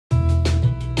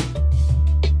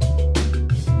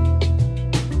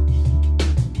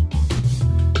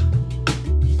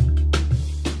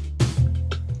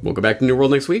Welcome back to New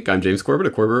World Next Week. I'm James Corbett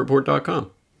of Corbettreport.com.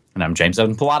 And I'm James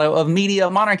Evan Pilato of Media,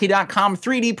 Monarchy.com,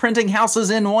 3D printing houses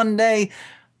in one day.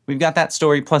 We've got that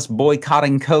story plus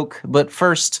boycotting Coke. But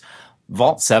first,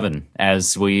 Vault 7,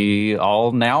 as we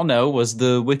all now know, was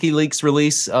the WikiLeaks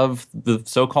release of the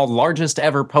so-called largest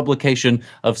ever publication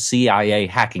of CIA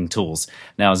hacking tools.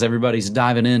 Now, as everybody's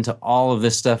diving into all of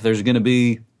this stuff, there's going to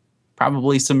be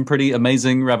probably some pretty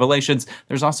amazing revelations.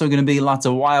 There's also going to be lots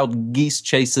of wild geese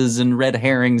chases and red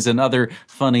herrings and other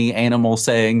funny animal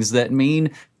sayings that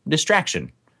mean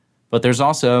distraction. But there's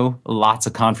also lots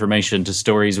of confirmation to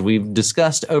stories we've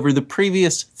discussed over the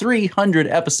previous 300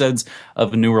 episodes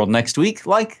of New World Next Week,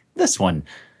 like this one.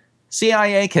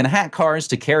 CIA can hack cars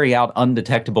to carry out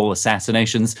undetectable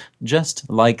assassinations, just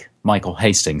like Michael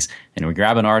Hastings. And we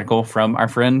grab an article from our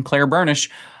friend Claire Burnish,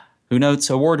 who notes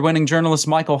award-winning journalist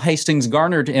Michael Hastings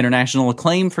garnered international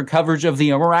acclaim for coverage of the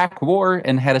Iraq War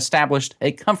and had established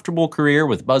a comfortable career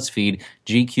with BuzzFeed,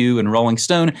 GQ, and Rolling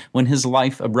Stone when his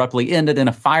life abruptly ended in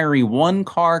a fiery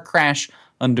one-car crash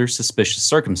under suspicious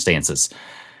circumstances.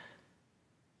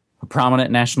 A prominent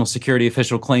national security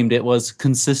official claimed it was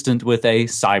consistent with a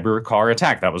cyber car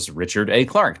attack. That was Richard A.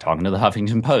 Clark talking to the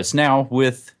Huffington Post. Now,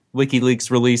 with WikiLeaks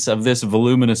release of this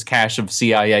voluminous cache of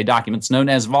CIA documents known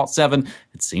as Vault 7,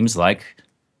 it seems like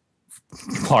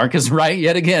Clark is right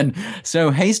yet again.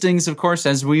 So Hastings, of course,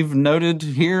 as we've noted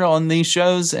here on these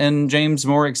shows, and James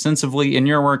more extensively in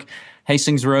your work,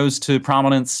 Hastings rose to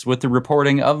prominence with the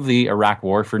reporting of the Iraq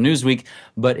War for Newsweek,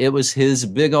 but it was his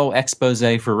big ol' expose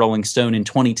for Rolling Stone in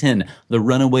 2010, The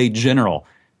Runaway General,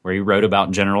 where he wrote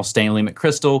about General Stanley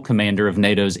McChrystal, commander of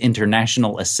NATO's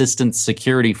International Assistance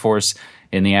Security Force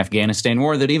in the Afghanistan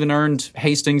War, that even earned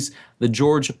Hastings the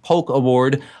George Polk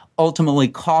Award, ultimately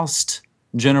cost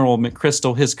General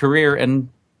McChrystal his career and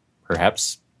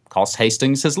perhaps cost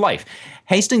Hastings his life.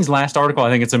 Hastings' last article, I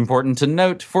think it's important to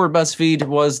note, for BuzzFeed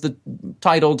was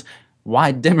titled,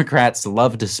 "Why Democrats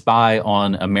Love to Spy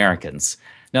on Americans."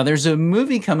 Now, there's a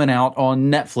movie coming out on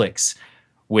Netflix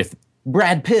with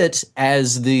Brad Pitt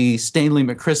as the Stanley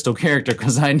McChrystal character,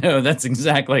 because I know that's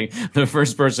exactly the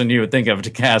first person you would think of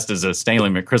to cast as a Stanley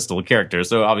McChrystal character.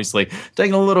 So obviously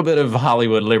taking a little bit of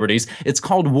Hollywood liberties. It's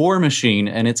called War Machine,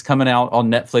 and it's coming out on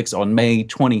Netflix on May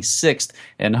 26th.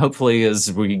 And hopefully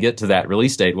as we get to that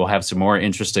release date, we'll have some more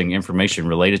interesting information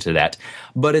related to that.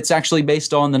 But it's actually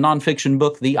based on the nonfiction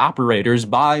book The Operators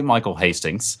by Michael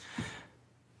Hastings.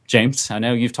 James, I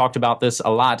know you've talked about this a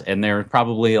lot, and there are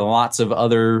probably lots of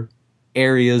other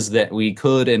areas that we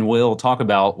could and will talk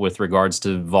about with regards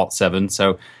to Vault 7.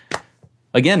 So,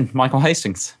 again, Michael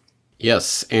Hastings.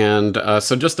 Yes, and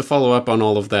so just to follow up on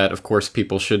all of that, of course,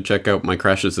 people should check out my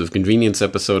Crashes of Convenience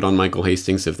episode on Michael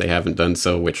Hastings if they haven't done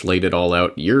so, which laid it all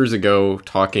out years ago,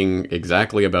 talking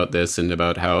exactly about this and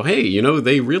about how, hey, you know,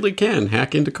 they really can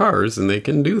hack into cars and they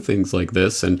can do things like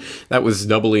this. And that was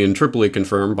doubly and triply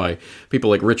confirmed by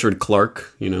people like Richard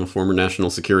Clark, you know, former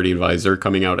national security advisor,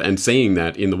 coming out and saying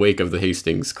that in the wake of the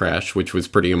Hastings crash, which was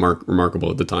pretty remarkable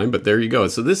at the time. But there you go.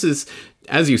 So this is,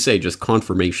 as you say, just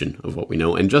confirmation of what we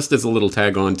know. And just as a little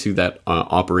tag on to that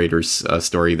Operators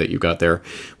story that you got there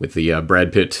with the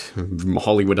Brad Pitt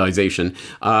Hollywoodization,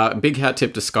 big hat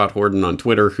tip to Scott Horton on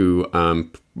Twitter, who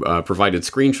provided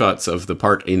screenshots of the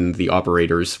part in The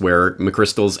Operators where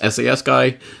McChrystal's SAS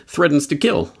guy threatens to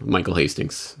kill Michael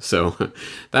Hastings. So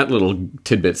that little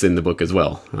tidbit's in the book as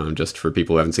well, just for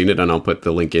people who haven't seen it. And I'll put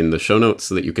the link in the show notes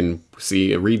so that you can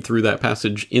read through that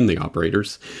passage in The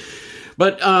Operators.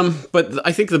 But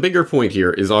I think the bigger point here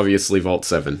is obviously Vault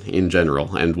 7 in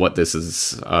general and what this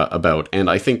is about. And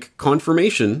I think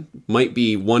confirmation might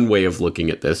be one way of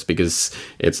looking at this, because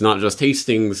it's not just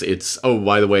Hastings, it's, oh,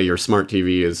 by the way, your smart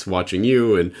TV is watching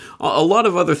you, and a lot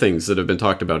of other things that have been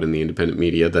talked about in the independent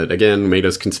media that, again, made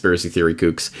us conspiracy theory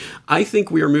kooks. I think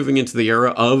we are moving into the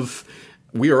era of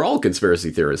we are all conspiracy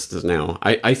theorists now.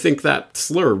 I think that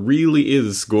slur really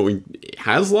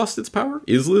has lost its power,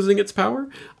 is losing its power.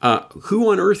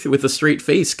 Who on earth with a straight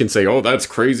face can say, oh, that's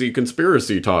crazy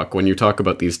conspiracy talk, when you talk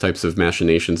about these types of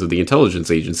machinations of the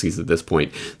intelligence agencies at this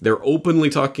point? They're openly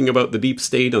talking about the deep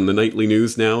state on the nightly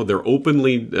news now. They're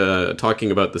openly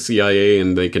talking about the CIA,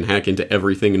 and they can hack into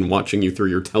everything and watching you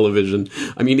through your television.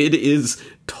 I mean, it is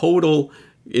total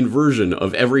inversion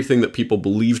of everything that people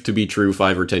believed to be true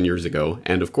 5 or 10 years ago.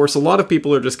 And of course, a lot of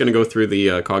people are just going to go through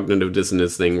the cognitive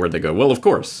dissonance thing where they go, well, of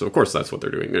course that's what they're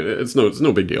doing. It's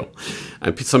no big deal.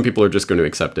 And some people are just going to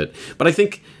accept it. But I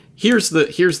think here's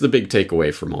the big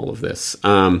takeaway from all of this.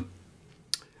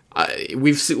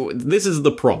 This is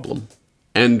the problem,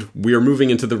 and we are moving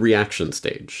into the reaction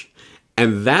stage.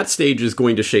 And that stage is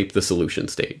going to shape the solution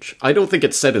stage. I don't think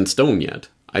it's set in stone yet.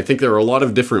 I think there are a lot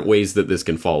of different ways that this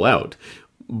can fall out.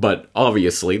 But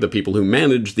obviously, the people who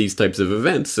manage these types of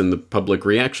events and the public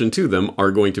reaction to them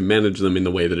are going to manage them in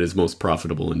the way that is most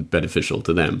profitable and beneficial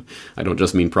to them. I don't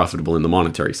just mean profitable in the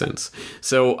monetary sense.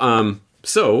 So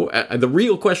the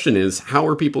real question is, how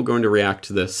are people going to react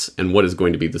to this, and what is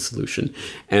going to be the solution?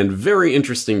 And very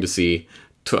interesting to see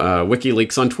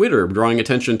WikiLeaks on Twitter drawing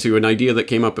attention to an idea that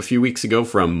came up a few weeks ago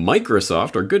from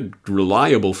Microsoft, our good,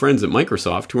 reliable friends at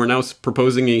Microsoft, who are now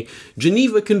proposing a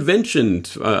Geneva Convention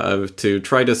to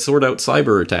try to sort out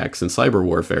cyber attacks and cyber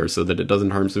warfare so that it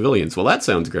doesn't harm civilians. Well, that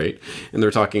sounds great. And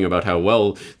they're talking about how,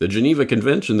 well, the Geneva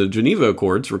Convention, the Geneva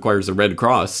Accords, requires a Red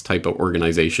Cross type of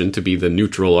organization to be the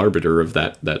neutral arbiter of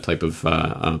that type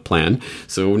of plan.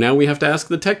 So now we have to ask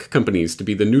the tech companies to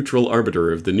be the neutral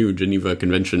arbiter of the new Geneva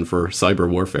Convention for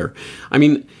cyber warfare. I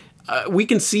mean, we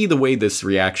can see the way this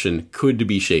reaction could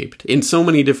be shaped in so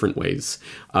many different ways.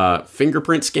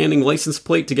 Fingerprint scanning license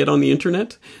plate to get on the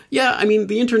internet? Yeah, I mean,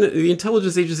 the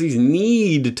intelligence agencies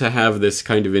need to have this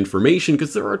kind of information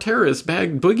because there are terrorist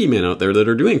boogeymen out there that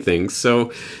are doing things.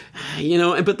 So,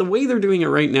 but the way they're doing it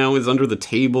right now is under the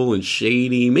table and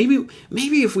shady. Maybe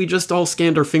if we just all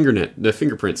scanned our the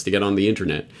fingerprints to get on the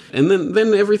internet, and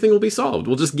then everything will be solved.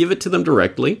 We'll just give it to them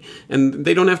directly, and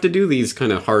they don't have to do these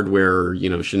kind of hardware,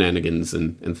 shenanigans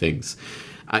and things.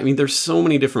 I mean, there's so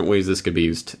many different ways this could be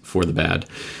used for the bad.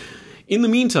 In the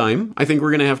meantime, I think we're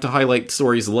going to have to highlight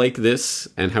stories like this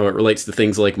and how it relates to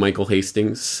things like Michael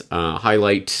Hastings. By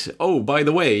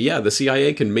the way, yeah, the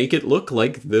CIA can make it look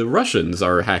like the Russians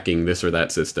are hacking this or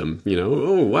that system.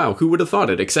 Oh, wow, who would have thought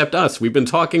it? Except us. We've been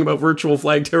talking about virtual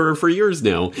flag terror for years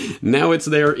now. Now it's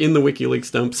there in the WikiLeaks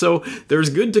dump. So there's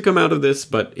good to come out of this,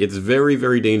 but it's very,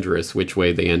 very dangerous which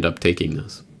way they end up taking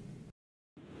this.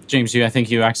 James, I think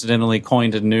you accidentally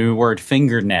coined a new word,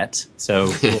 fingernet. So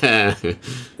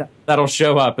that'll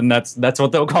show up, and that's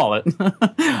what they'll call it.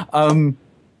 One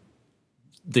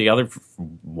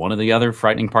of the other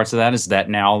frightening parts of that is that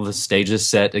now the stage is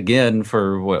set again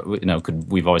for what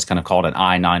we've always kind of called an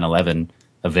I-9/11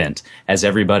 event, as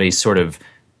everybody's sort of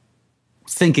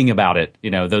thinking about it.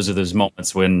 Those are those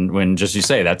moments when just you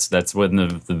say that's when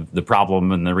the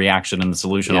problem and the reaction and the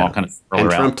solution all kind of roll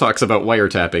around. Trump talks about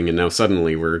wiretapping, and now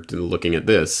suddenly we're looking at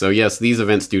this. So yes, these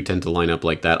events do tend to line up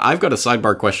like that. I've got a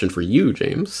sidebar question for you,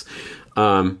 James.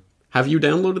 Have you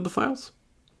downloaded the files?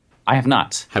 I have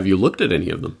not. Have you looked at any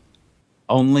of them?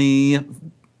 Only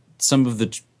some of the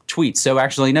tweets. So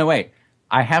actually, no, wait.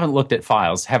 I haven't looked at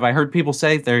files. Have I heard people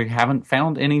say they haven't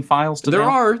found any files to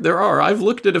download? There are. I've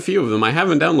looked at a few of them. I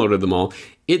haven't downloaded them all.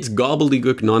 It's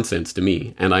gobbledygook nonsense to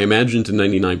me, and I imagine to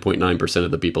 99.9%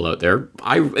 of the people out there.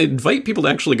 I invite people to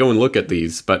actually go and look at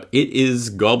these, but it is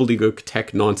gobbledygook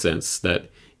tech nonsense that,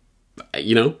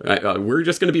 we're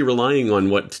just going to be relying on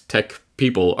what tech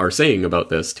people are saying about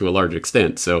this to a large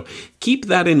extent. So keep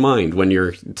that in mind when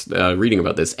you're reading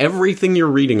about this. Everything you're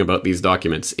reading about these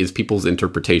documents is people's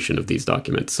interpretation of these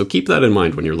documents. So keep that in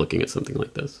mind when you're looking at something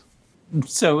like this.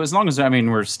 So as long as,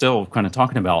 we're still kind of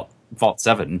talking about Vault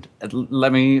 7,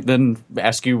 let me then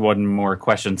ask you one more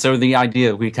question. So the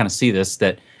idea, we kind of see this,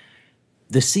 that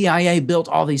the CIA built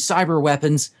all these cyber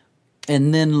weapons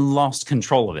and then lost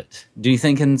control of it. Do you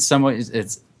think in some ways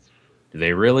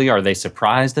are they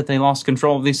surprised that they lost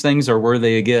control of these things, or were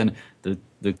they again the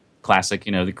classic,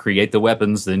 they create the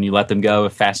weapons, then you let them go, a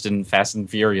fast and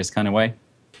furious kind of way?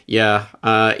 Yeah,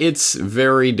 it's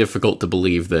very difficult to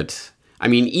believe that.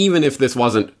 Even if this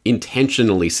wasn't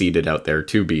intentionally seeded out there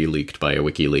to be leaked by a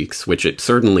WikiLeaks, which it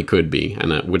certainly could be, and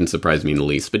that wouldn't surprise me in the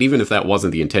least, but even if that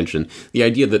wasn't the intention, the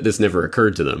idea that this never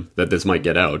occurred to them, that this might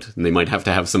get out, and they might have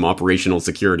to have some operational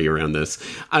security around this,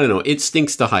 I don't know, it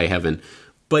stinks to high heaven.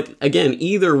 But again,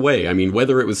 either way,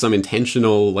 whether it was some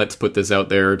intentional, let's put this out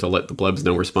there to let the plebs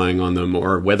know we're spying on them,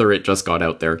 or whether it just got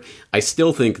out there, I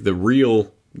still think the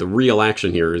real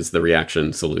action here is the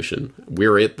reaction solution.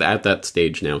 We're at that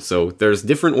stage now. So there's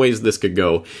different ways this could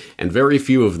go, and very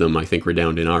few of them, I think,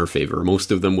 redound in our favor. Most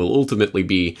of them will ultimately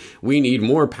be, we need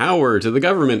more power to the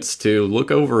governments to look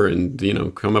over and,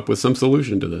 come up with some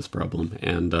solution to this problem.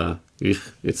 And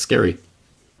it's scary.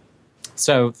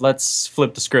 So let's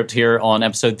flip the script here on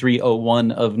episode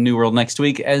 301 of New World Next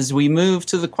Week as we move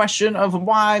to the question of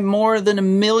why more than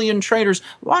 1 million traders,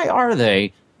 why are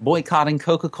they boycotting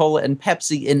Coca-Cola and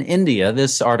Pepsi in India?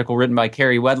 This article written by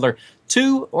Carrie Wedler.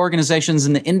 2 organizations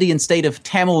in the Indian state of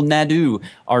Tamil Nadu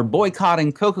are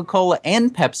boycotting Coca-Cola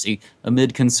and Pepsi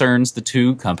amid concerns the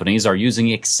 2 companies are using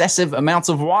excessive amounts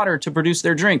of water to produce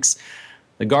their drinks.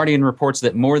 The Guardian reports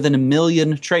that more than 1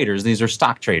 million traders, these are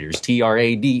stock traders,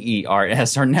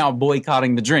 TRADERS, are now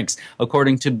boycotting the drinks.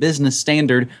 According to Business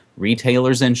Standard,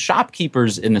 Retailers and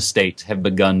shopkeepers in the state have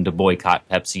begun to boycott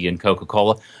Pepsi and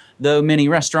Coca-Cola, though many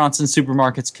restaurants and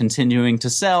supermarkets continuing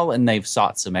to sell, and they've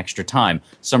sought some extra time.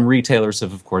 Some retailers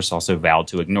have, of course, also vowed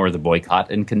to ignore the boycott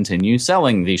and continue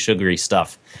selling the sugary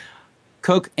stuff.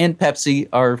 Coke and Pepsi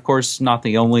are, of course, not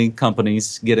the only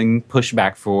companies getting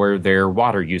pushback for their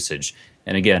water usage.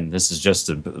 And again, this is just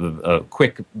a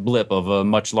quick blip of a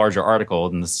much larger article.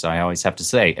 And this, I always have to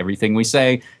say, everything we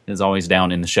say is always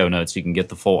down in the show notes. You can get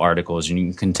the full articles and you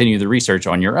can continue the research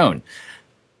on your own.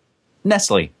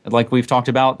 Nestle, like we've talked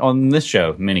about on this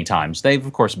show many times, they've,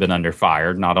 of course, been under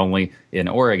fire, not only in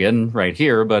Oregon, right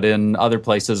here, but in other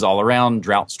places all around,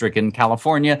 drought-stricken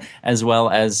California, as well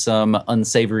as some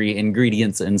unsavory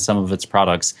ingredients in some of its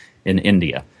products in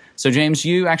India. So, James,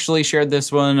 you actually shared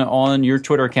this one on your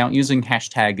Twitter account using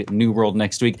hashtag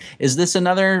NewWorldNextWeek. Is this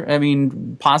another,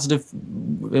 positive?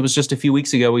 It was just a few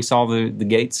weeks ago we saw the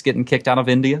gates getting kicked out of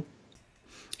India.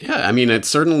 Yeah, it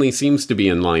certainly seems to be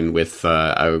in line with,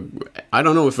 I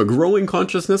don't know if a growing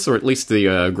consciousness, or at least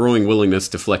the growing willingness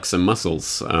to flex some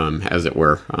muscles, as it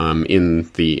were,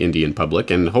 in the Indian public.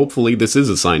 And hopefully this is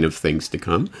a sign of things to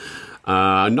come.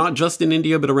 Not just in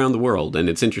India, but around the world. And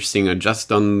it's interesting,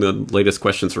 just on the latest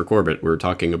questions for Corbett, we're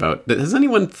talking about, has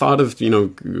anyone thought of,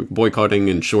 boycotting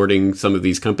and shorting some of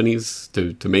these companies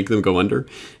to make them go under?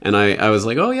 And I was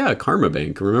like, oh yeah, Karma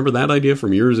Bank. Remember that idea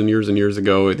from years and years and years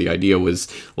ago? The idea was,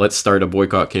 let's start a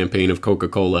boycott campaign of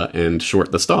Coca-Cola and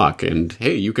short the stock. And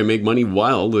hey, you can make money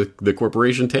while the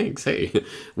corporation tanks. Hey,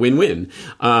 win-win.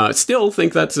 Still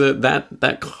think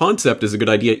that concept is a good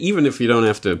idea, even if you don't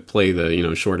have to play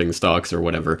the, shorting stocks or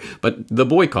whatever. But the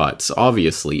boycotts,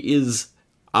 obviously, is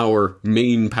our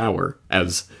main power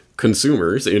as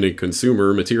consumers in a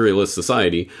consumer materialist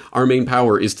society. Our main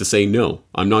power is to say, no,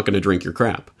 I'm not going to drink your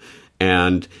crap.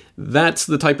 And that's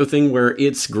the type of thing where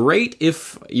it's great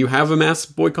if you have a mass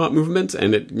boycott movement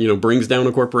and it, brings down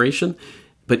a corporation.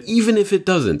 But even if it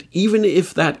doesn't, even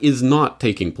if that is not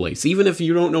taking place, even if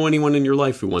you don't know anyone in your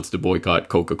life who wants to boycott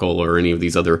Coca-Cola or any of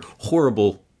these other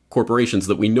horrible corporations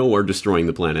that we know are destroying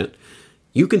the planet,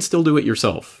 you can still do it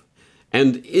yourself.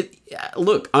 And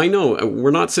look, I know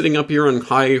we're not sitting up here on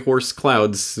high horse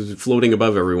clouds floating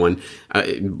above everyone.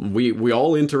 We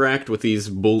all interact with these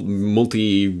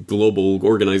multi-global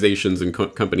organizations and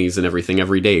companies and everything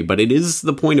every day. But it is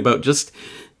the point about just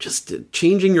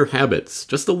changing your habits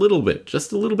just a little bit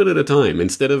at a time.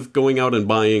 Instead of going out and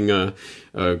buying a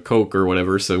Coke or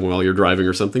whatever, so while you're driving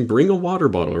or something, bring a water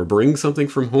bottle or bring something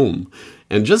from home.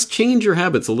 And just change your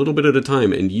habits a little bit at a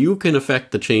time, and you can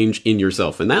affect the change in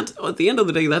yourself. And that, at the end of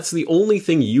the day, that's the only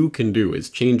thing you can do, is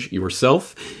change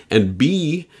yourself and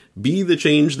be the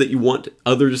change that you want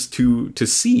others to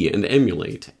see and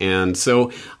emulate. And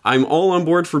so I'm all on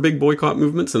board for big boycott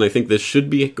movements, and I think this should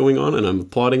be going on, and I'm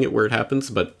applauding it where it happens,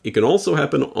 but it can also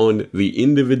happen on the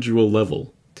individual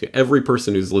level to every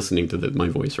person who's listening to my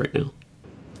voice right now.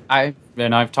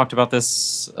 I've talked about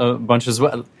this a bunch as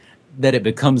well, that it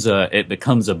becomes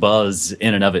a buzz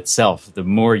in and of itself. The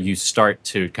more you start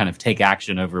to kind of take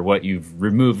action over what you've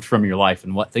removed from your life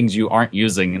and what things you aren't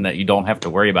using and that you don't have to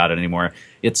worry about it anymore,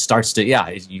 it starts to,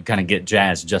 you kind of get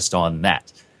jazzed just on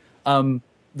that.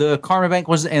 The Karma Bank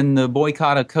and the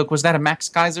boycott of Coke, was that a Max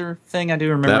Keiser thing? I do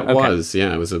remember. That was,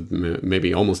 yeah. It was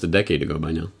maybe almost a decade ago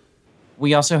by now.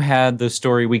 We also had the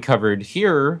story we covered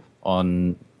here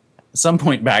on some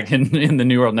point back in the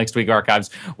New World Next Week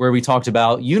archives, where we talked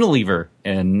about Unilever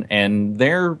and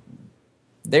their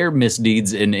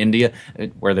misdeeds in India,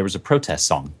 where there was a protest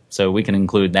song. So we can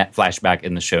include that flashback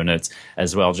in the show notes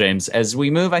as well, James. As we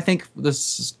move, I think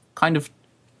this is kind of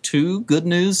two good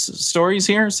news stories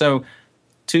here. So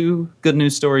two good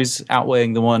news stories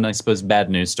outweighing the one, I suppose, bad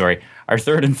news story. Our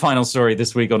third and final story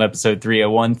this week on episode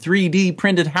 301, 3D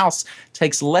printed house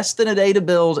takes less than a day to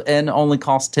build and only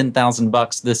costs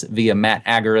 $10,000. This via Matt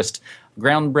Agarist.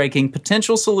 Groundbreaking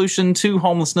potential solution to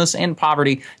homelessness and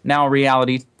poverty, now a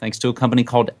reality thanks to a company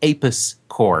called Apis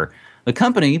Core. The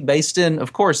company, based in,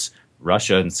 of course,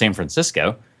 Russia and San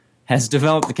Francisco, has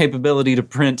developed the capability to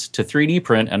 3D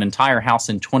print an entire house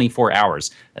in 24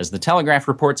 hours. As the Telegraph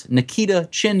reports, Nikita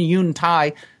Chin-Yun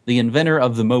Tai, the inventor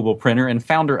of the mobile printer and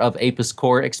founder of Apis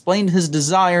Core, explained his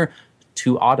desire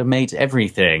to automate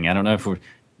everything. I don't know if it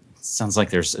sounds like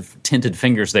there's tinted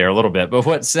fingers there a little bit, but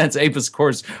what sets Apis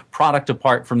Core's product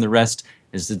apart from the rest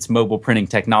is its mobile printing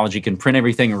technology can print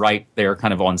everything right there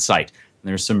kind of on site. And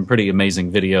there's some pretty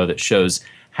amazing video that shows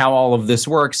how all of this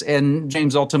works. And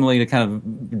James, ultimately, to kind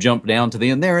of jump down to the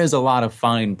end, there is a lot of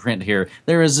fine print here.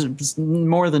 There is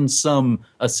more than some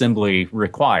assembly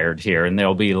required here, and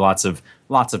there'll be lots of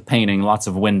painting, lots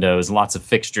of windows, lots of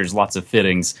fixtures, lots of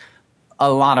fittings, a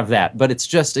lot of that. But it's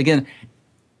just, again,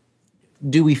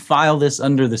 do we file this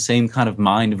under the same kind of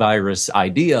mind virus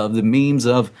idea of the memes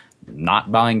of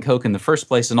not buying Coke in the first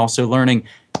place and also learning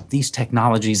these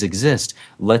technologies exist?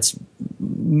 Let's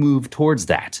move towards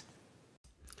that.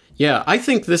 Yeah, I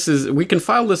think we can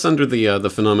file this under the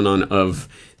phenomenon of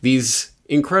these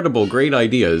incredible, great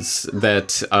ideas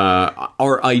that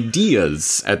are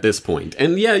ideas at this point.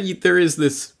 And yeah, there is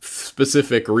this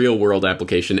specific real-world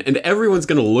application, and everyone's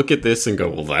going to look at this and go,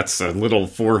 well, that's a little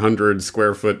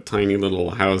 400-square-foot tiny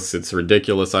little house. It's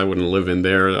ridiculous. I wouldn't live in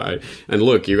there. And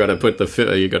look, you got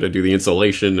to you got to do the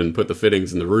insulation and put the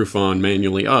fittings and the roof on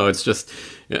manually. Oh, it's just...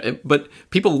 But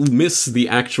people miss the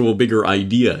actual bigger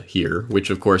idea here, which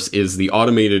of course is the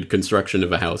automated construction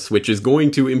of a house, which is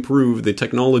going to improve. The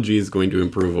technology is going to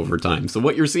improve over time. So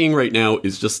what you're seeing right now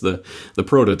is just the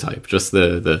prototype, just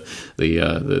the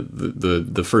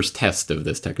first test of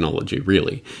this technology,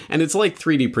 really. And it's like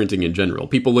 3D printing in general.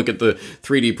 People look at the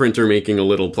 3D printer making a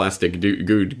little plastic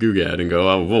googad and go,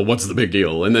 oh, well, what's the big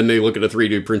deal? And then they look at a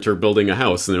 3D printer building a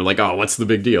house and they're like, oh, what's the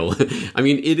big deal? I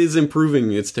mean, it is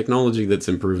improving. It's technology that's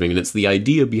improving, and it's the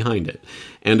idea behind it.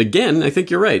 And again, I think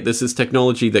you're right. This is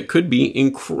technology that could be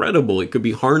incredible. It could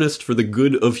be harnessed for the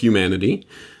good of humanity,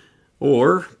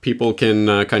 or people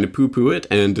can kind of poo-poo it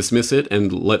and dismiss it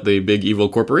and let the big evil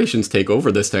corporations take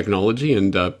over this technology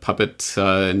and puppet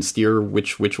and steer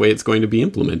which way it's going to be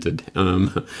implemented.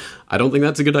 I don't think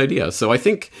that's a good idea. So I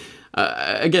think,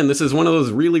 again, this is one of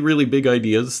those really, really big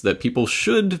ideas that people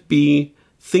should be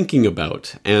thinking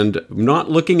about, and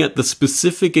not looking at the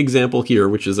specific example here,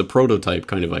 which is a prototype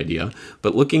kind of idea,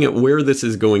 but looking at where this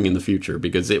is going in the future,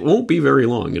 because it won't be very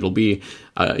long. It'll be,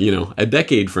 a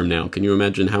decade from now. Can you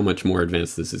imagine how much more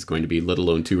advanced this is going to be, let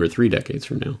alone 2 or 3 decades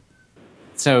from now?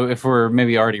 So if we're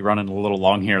maybe already running a little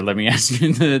long here, let me ask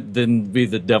you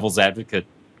the devil's advocate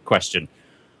question.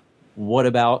 What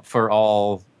about for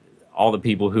all the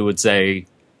people who would say,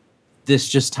 this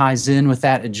just ties in with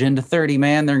that Agenda 30,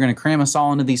 man. They're going to cram us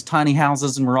all into these tiny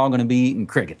houses and we're all going to be eating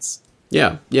crickets.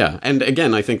 Yeah. And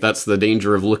again, I think that's the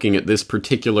danger of looking at this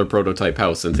particular prototype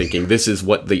house and thinking this is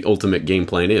what the ultimate game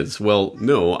plan is. Well,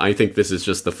 no, I think this is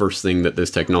just the first thing that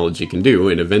this technology can do,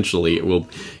 and eventually it will,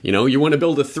 you want to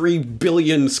build a 3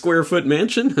 billion square foot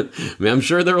mansion? I mean, I'm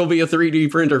sure there will be a 3D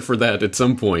printer for that at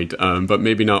some point, but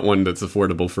maybe not one that's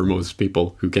affordable for most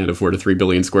people who can't afford a 3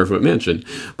 billion square foot mansion.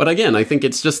 But again, I think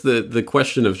it's just the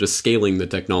question of just scaling the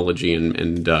technology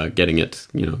and getting it,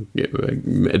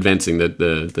 advancing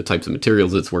the types of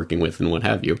materials it's working with and what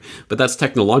have you. But that's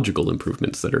technological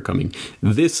improvements that are coming.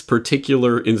 This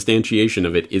particular instantiation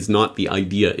of it is not the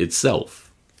idea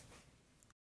itself.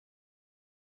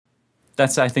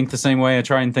 That's, I think, the same way I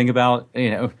try and think about,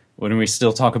 when we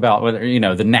still talk about whether,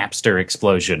 the Napster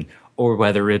explosion, or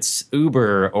whether it's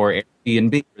Uber or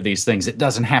Airbnb or these things. It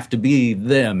doesn't have to be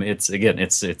them. It's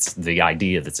the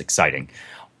idea that's exciting.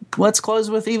 Let's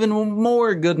close with even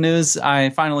more good news.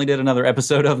 I finally did another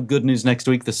episode of Good News Next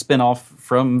Week, the spinoff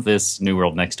from this New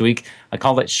World Next Week. I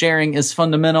call it Sharing is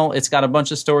Fundamental. It's got a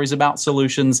bunch of stories about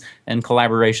solutions and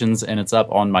collaborations, and it's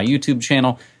up on my YouTube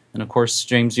channel. And of course,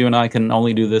 James, you and I can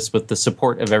only do this with the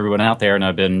support of everyone out there, and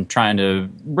I've been trying to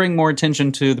bring more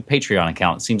attention to the Patreon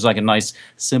account. It seems like a nice,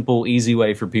 simple, easy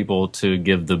way for people to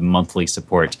give the monthly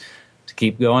support to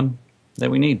keep going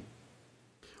that we need.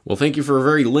 Well, thank you for a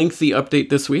very lengthy update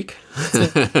this week,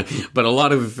 but a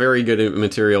lot of very good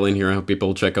material in here. I hope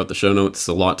people check out the show notes.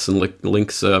 Lots and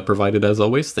links provided as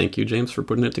always. Thank you, James, for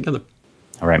putting it together.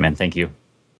 All right, man. Thank you.